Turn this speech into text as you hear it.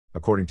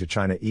According to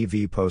China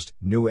EV Post,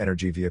 new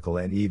energy vehicle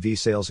NEV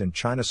sales in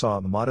China saw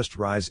a modest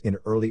rise in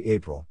early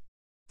April.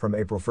 From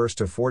April 1st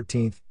to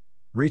 14th,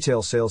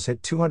 retail sales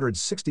hit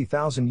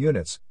 260,000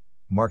 units,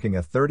 marking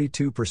a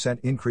 32%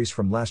 increase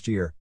from last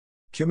year.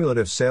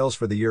 Cumulative sales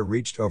for the year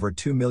reached over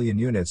 2 million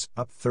units,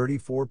 up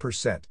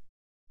 34%.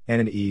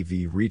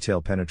 NEV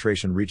retail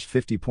penetration reached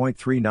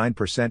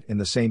 50.39% in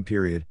the same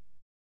period.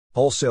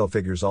 Wholesale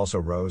figures also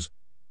rose,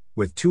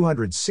 with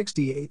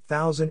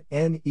 268,000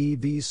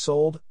 NEVs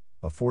sold,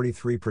 a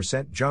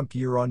 43% jump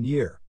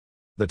year-on-year.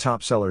 The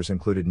top sellers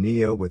included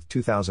NIO with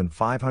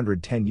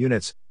 2,510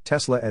 units,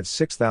 Tesla at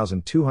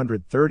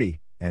 6,230,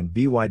 and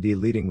BYD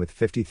leading with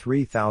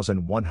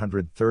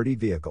 53,130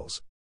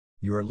 vehicles.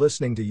 You are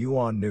listening to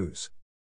Yuan News.